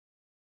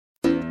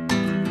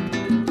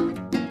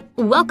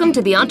Welcome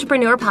to the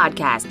Entrepreneur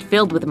Podcast,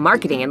 filled with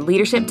marketing and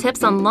leadership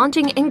tips on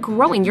launching and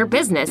growing your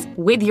business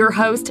with your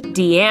host,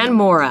 Deanne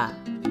Mora.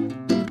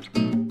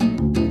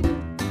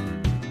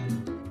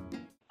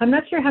 I'm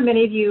not sure how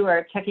many of you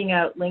are checking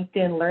out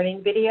LinkedIn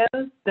learning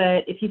videos,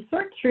 but if you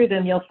sort through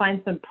them, you'll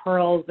find some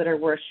pearls that are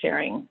worth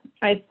sharing.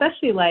 I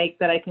especially like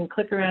that I can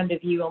click around to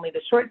view only the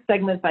short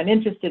segments I'm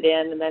interested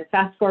in and then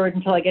fast forward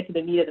until I get to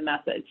the meat of the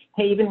message.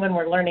 Hey, even when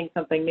we're learning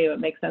something new, it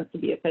makes sense to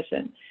be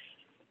efficient.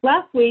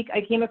 Last week,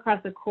 I came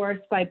across a course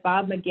by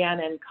Bob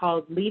McGannon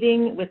called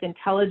Leading with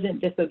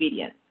Intelligent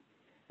Disobedience.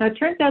 Now, it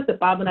turns out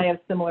that Bob and I have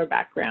similar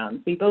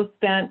backgrounds. We both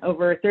spent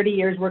over 30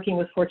 years working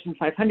with Fortune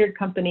 500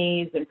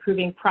 companies,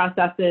 improving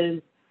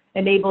processes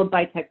enabled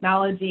by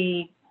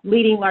technology,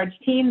 leading large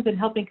teams, and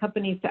helping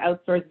companies to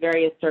outsource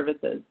various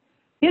services.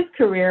 His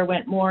career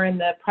went more in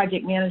the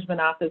project management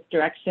office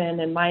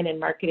direction and mine in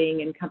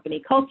marketing and company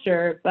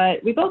culture,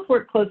 but we both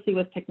work closely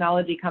with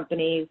technology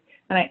companies,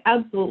 and I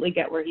absolutely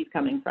get where he's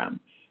coming from.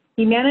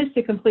 He managed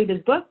to complete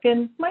his book,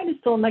 and mine is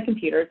still on my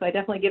computer, so I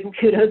definitely give him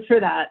kudos for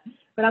that.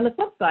 But on the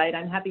flip side,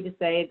 I'm happy to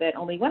say that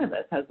only one of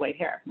us has white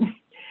hair.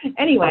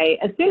 Anyway,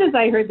 as soon as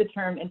I heard the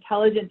term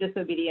intelligent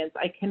disobedience,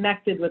 I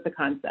connected with the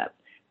concept.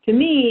 To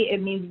me,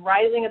 it means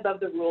rising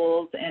above the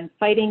rules and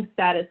fighting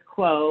status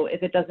quo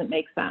if it doesn't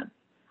make sense.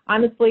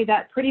 Honestly,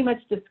 that pretty much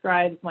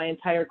describes my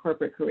entire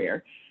corporate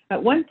career.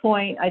 At one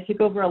point, I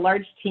took over a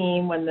large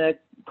team when the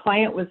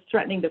client was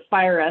threatening to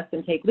fire us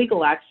and take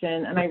legal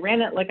action, and I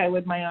ran it like I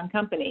would my own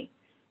company.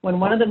 When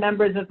one of the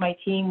members of my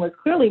team was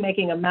clearly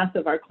making a mess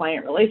of our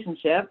client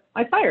relationship,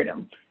 I fired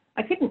him.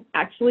 I couldn't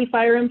actually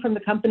fire him from the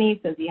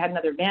company since he had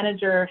another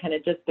manager and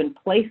had just been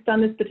placed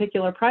on this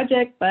particular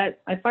project,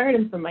 but I fired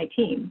him from my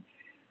team.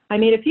 I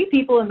made a few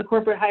people in the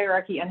corporate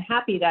hierarchy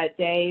unhappy that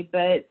day,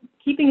 but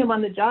keeping him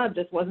on the job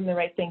just wasn't the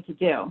right thing to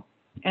do.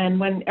 And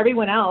when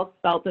everyone else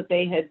felt that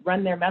they had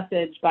run their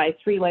message by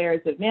 3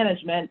 layers of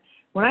management,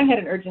 when I had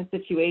an urgent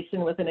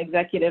situation with an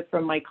executive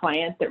from my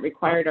client that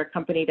required our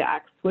company to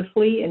act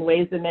swiftly in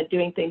ways that meant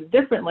doing things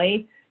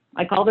differently,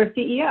 I called our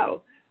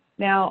CEO.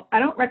 Now, I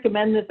don't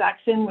recommend this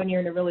action when you're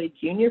in a really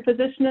junior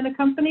position in a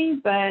company,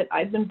 but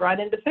I've been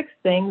brought in to fix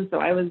things, so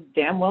I was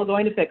damn well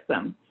going to fix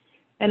them.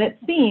 And it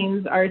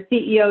seems our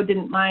CEO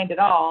didn't mind at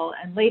all,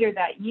 and later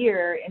that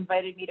year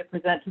invited me to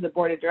present to the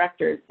board of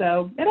directors,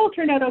 so it all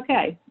turned out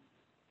okay.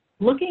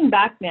 Looking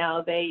back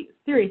now, they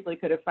seriously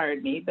could have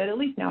fired me, but at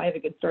least now I have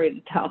a good story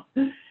to tell.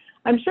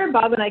 I'm sure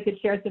Bob and I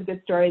could share some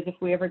good stories if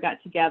we ever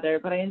got together,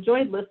 but I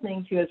enjoyed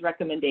listening to his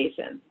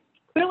recommendations.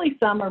 Clearly,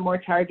 some are more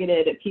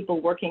targeted at people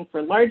working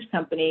for large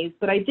companies,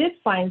 but I did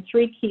find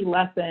 3 key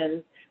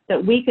lessons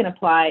that we can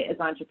apply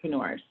as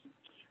entrepreneurs.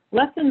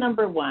 Lesson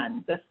number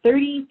 1, the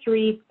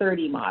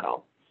 33-30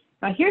 model.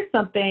 Now, here's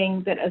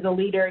something that as a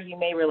leader you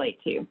may relate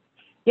to.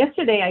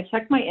 Yesterday, I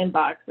checked my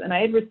inbox, and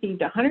I had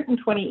received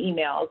 120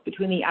 emails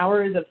between the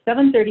hours of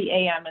 7:30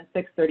 a.m. and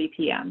 6:30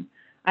 p.m.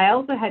 I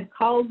also had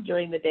calls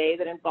during the day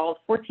that involved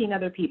 14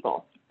 other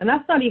people, and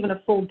that's not even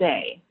a full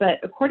day. But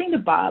according to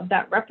Bob,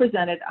 that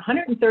represented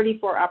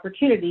 134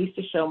 opportunities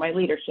to show my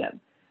leadership.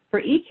 For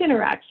each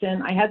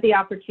interaction, I had the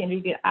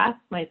opportunity to ask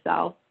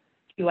myself,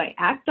 do I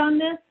act on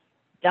this,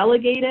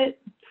 delegate it,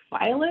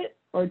 file it,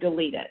 or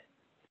delete it?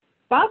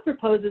 Bob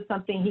proposes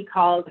something he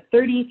calls the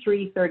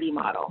 33-30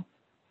 model.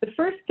 The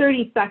first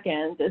 30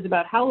 seconds is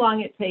about how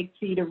long it takes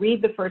for you to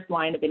read the first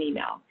line of an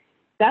email.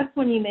 That's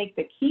when you make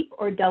the keep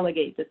or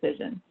delegate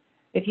decision.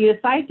 If you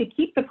decide to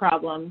keep the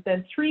problem,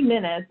 then 3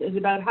 minutes is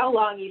about how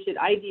long you should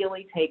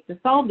ideally take to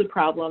solve the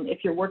problem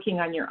if you're working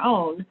on your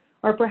own,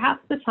 or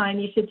perhaps the time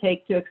you should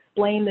take to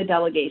explain the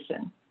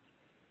delegation.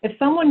 If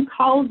someone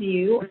calls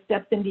you or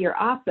steps into your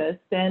office,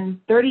 then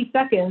 30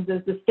 seconds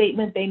is the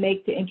statement they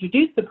make to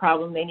introduce the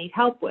problem they need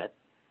help with.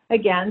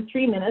 Again,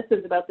 3 minutes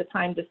is about the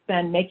time to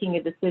spend making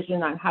a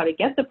decision on how to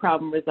get the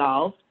problem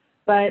resolved.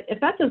 But if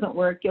that doesn't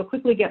work, you'll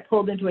quickly get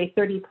pulled into a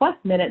 30-plus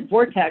minute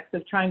vortex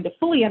of trying to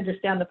fully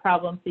understand the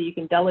problem so you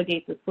can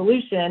delegate the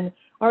solution,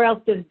 or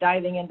else just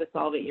diving in to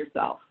solve it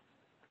yourself.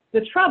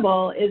 The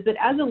trouble is that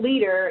as a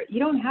leader, you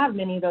don't have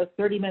many of those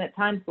 30-minute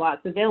time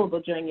slots available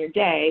during your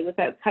day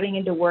without cutting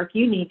into work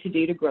you need to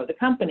do to grow the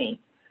company.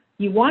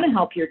 You want to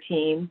help your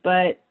team,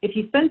 but if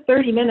you spend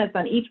 30 minutes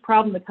on each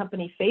problem the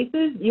company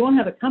faces, you won't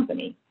have a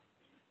company.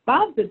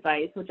 Bob's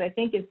advice, which I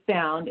think is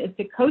sound, is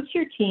to coach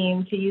your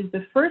team to use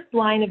the first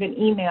line of an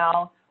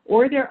email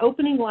or their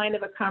opening line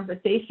of a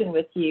conversation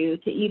with you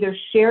to either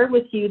share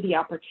with you the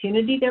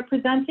opportunity they're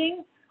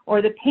presenting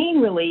or the pain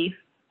relief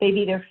they've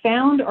either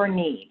found or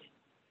need.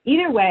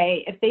 Either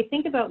way, if they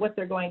think about what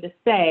they're going to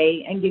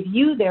say and give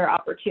you their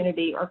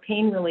opportunity or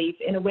pain relief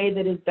in a way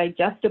that is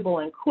digestible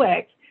and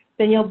quick,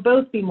 then you'll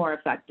both be more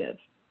effective.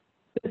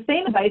 The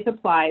same advice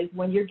applies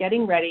when you're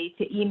getting ready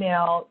to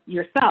email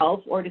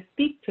yourself or to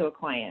speak to a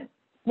client.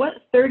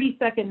 What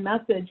 30-second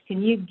message can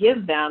you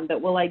give them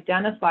that will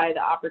identify the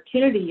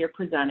opportunity you're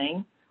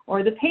presenting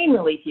or the pain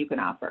relief you can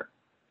offer?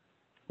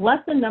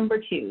 Lesson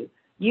number 2,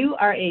 you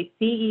are a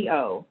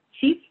CEO,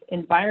 Chief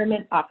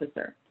Environment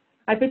Officer.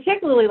 I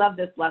particularly love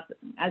this lesson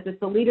as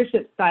it's a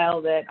leadership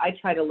style that I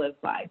try to live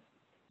by.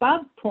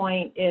 Bob's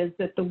point is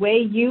that the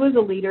way you as a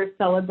leader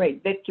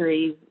celebrate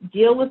victories,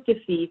 deal with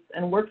defeats,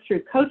 and work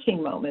through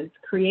coaching moments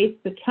creates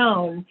the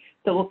tone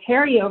that will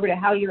carry over to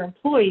how your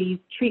employees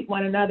treat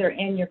one another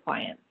and your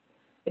clients.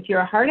 If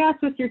you're a hard ass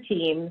with your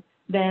team,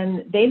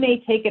 then they may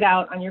take it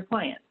out on your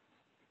clients.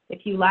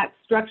 If you lack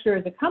structure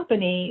as a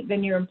company,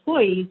 then your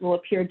employees will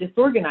appear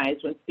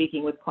disorganized when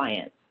speaking with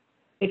clients.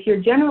 If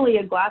you're generally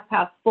a glass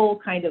half full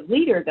kind of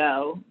leader,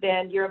 though,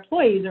 then your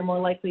employees are more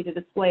likely to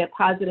display a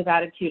positive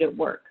attitude at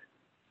work.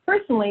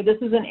 Personally, this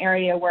is an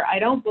area where I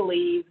don't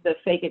believe the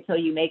fake it till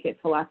you make it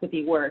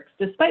philosophy works,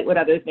 despite what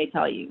others may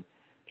tell you.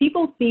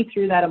 People see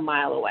through that a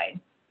mile away.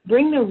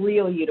 Bring the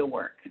real you to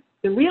work.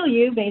 The real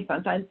you may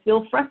sometimes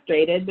feel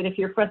frustrated, but if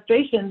your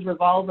frustrations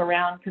revolve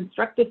around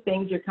constructive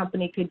things your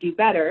company could do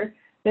better,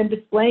 then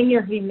displaying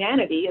your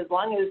humanity, as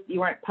long as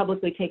you aren't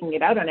publicly taking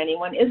it out on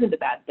anyone, isn't a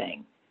bad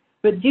thing.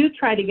 But do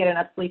try to get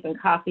enough sleep and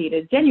coffee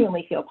to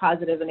genuinely feel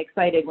positive and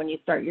excited when you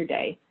start your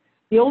day.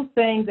 The old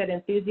saying that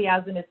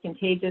enthusiasm is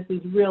contagious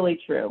is really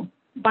true.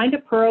 Find a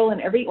pearl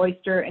in every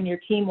oyster and your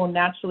team will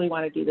naturally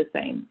want to do the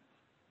same.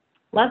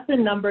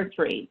 Lesson number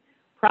 3,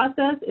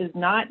 process is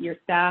not your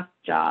staff's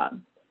job.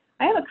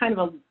 I have a kind of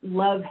a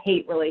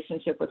love-hate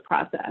relationship with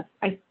process.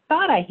 I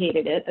thought I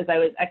hated it as I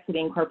was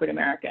exiting corporate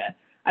America.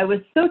 I was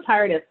so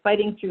tired of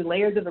fighting through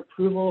layers of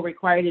approval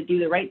required to do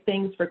the right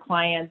things for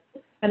clients,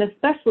 and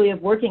especially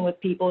of working with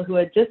people who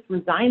had just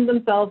resigned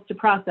themselves to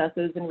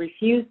processes and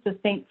refused to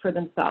think for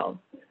themselves.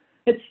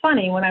 It's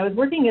funny, when I was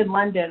working in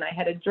London, I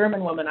had a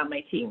German woman on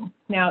my team.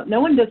 Now,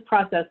 no one does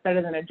process better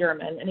than a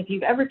German, and if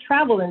you've ever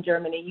traveled in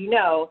Germany, you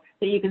know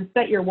that you can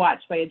set your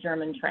watch by a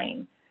German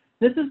train.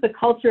 This is the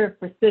culture of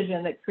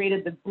precision that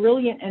created the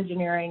brilliant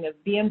engineering of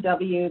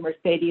BMW,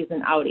 Mercedes,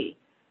 and Audi.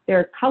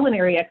 Their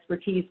culinary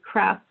expertise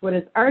crafts what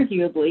is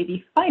arguably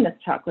the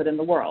finest chocolate in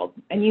the world.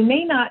 And you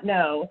may not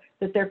know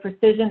that their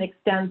precision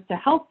extends to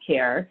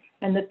healthcare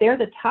and that they're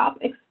the top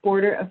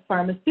exporter of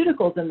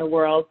pharmaceuticals in the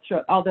world,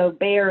 although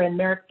Bayer and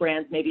Merck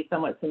brands may be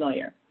somewhat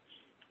familiar.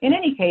 In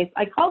any case,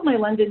 I called my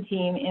London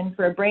team in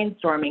for a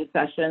brainstorming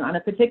session on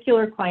a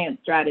particular client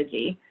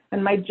strategy,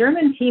 and my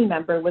German team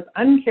member was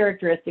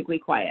uncharacteristically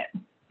quiet.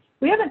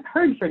 "We haven't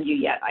heard from you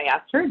yet," I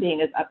asked her,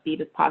 being as upbeat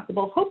as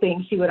possible,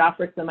 hoping she would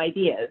offer some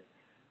ideas.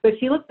 But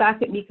she looked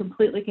back at me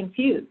completely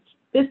confused.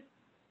 "This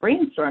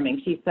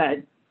brainstorming," she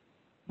said.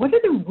 "What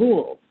are the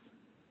rules?"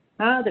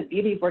 The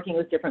beauty of working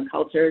with different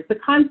cultures. The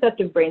concept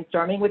of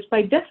brainstorming, which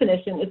by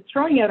definition is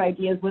throwing out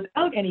ideas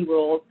without any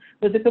rules,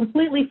 was a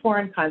completely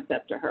foreign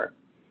concept to her.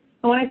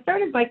 And when I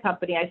started my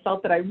company, I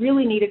felt that I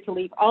really needed to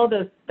leave all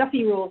those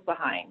stuffy rules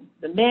behind.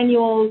 The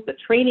manuals, the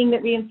training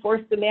that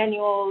reinforced the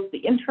manuals,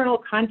 the internal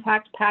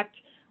contact-packed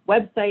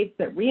websites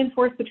that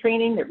reinforced the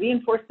training, that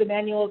reinforced the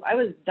manuals. I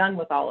was done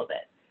with all of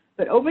it.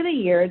 But over the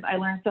years, I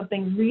learned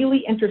something really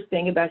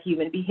interesting about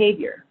human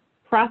behavior.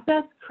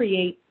 Process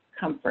creates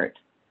comfort.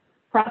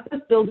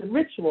 Process builds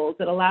rituals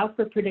that allow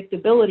for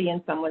predictability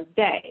in someone's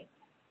day.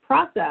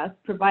 Process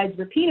provides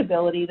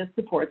repeatability that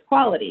supports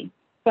quality.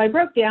 So I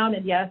broke down,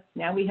 and yes,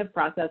 now we have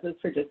processes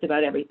for just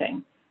about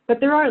everything. But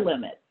there are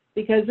limits,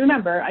 because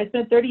remember, I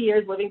spent 30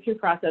 years living through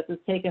processes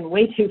taken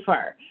way too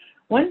far.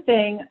 One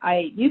thing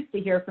I used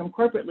to hear from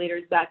corporate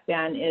leaders back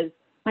then is,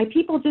 "My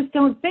people just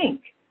don't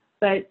think."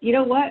 But you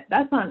know what?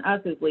 That's on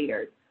us as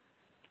leaders.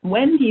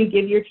 When do you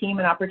give your team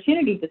an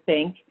opportunity to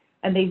think,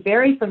 and they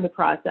vary from the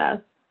process?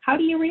 How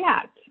do you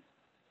react?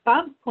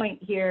 Bob's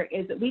point here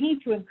is that we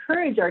need to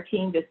encourage our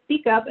team to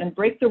speak up and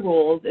break the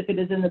rules if it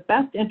is in the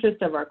best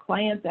interest of our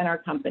clients and our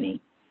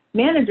company.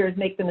 Managers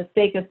make the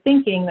mistake of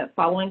thinking that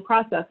following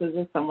processes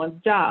is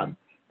someone's job.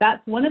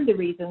 That's one of the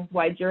reasons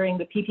why during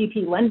the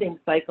PPP lending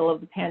cycle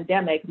of the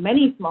pandemic,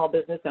 many small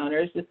business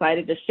owners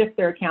decided to shift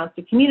their accounts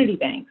to community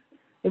banks.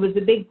 It was the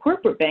big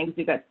corporate banks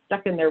who got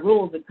stuck in their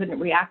rules and couldn't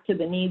react to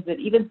the needs of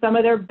even some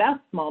of their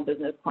best small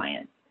business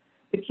clients.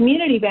 The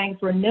community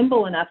banks were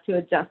nimble enough to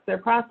adjust their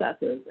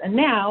processes, and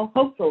now,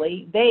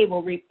 hopefully, they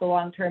will reap the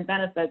long-term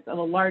benefits of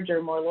a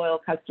larger, more loyal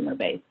customer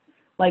base.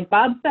 Like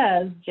Bob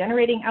says,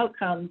 generating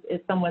outcomes is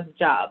someone's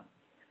job.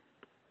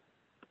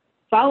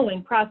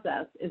 Following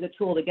process is a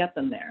tool to get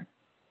them there.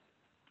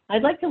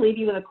 I'd like to leave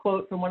you with a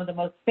quote from one of the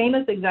most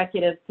famous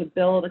executives to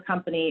build a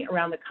company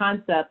around the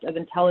concept of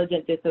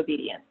intelligent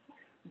disobedience,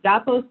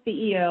 Zappos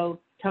CEO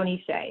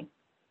Tony Hsieh.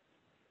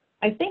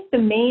 "I think the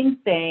main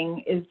thing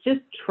is just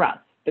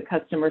trust the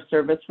customer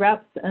service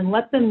reps and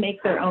let them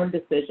make their own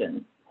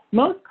decisions.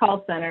 Most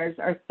call centers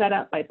are set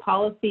up by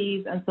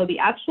policies, and so the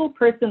actual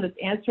person that's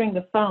answering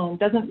the phone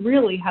doesn't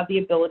really have the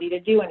ability to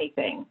do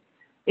anything.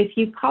 If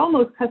you call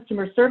most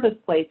customer service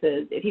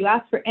places, if you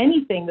ask for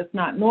anything that's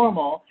not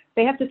normal,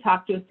 they have to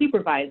talk to a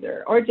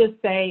supervisor or just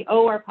say,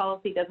 'Oh, our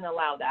policy doesn't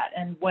allow that,'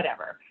 and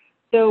whatever.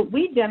 So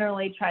we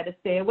generally try to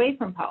stay away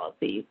from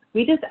policies.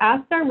 We just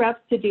ask our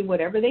reps to do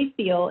whatever they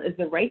feel is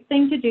the right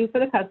thing to do for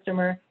the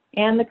customer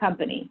and the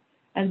company.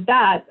 And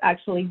that's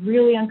actually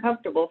really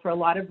uncomfortable for a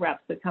lot of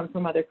reps that come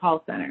from other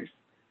call centers.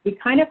 We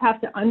kind of have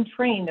to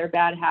untrain their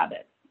bad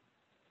habits.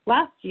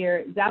 Last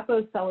year,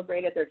 Zappos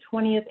celebrated their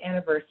 20th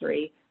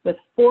anniversary, with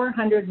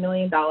 $400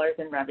 million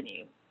in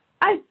revenue.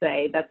 I'd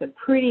say that's a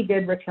pretty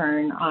good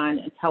return on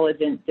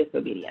intelligent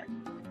disobedience.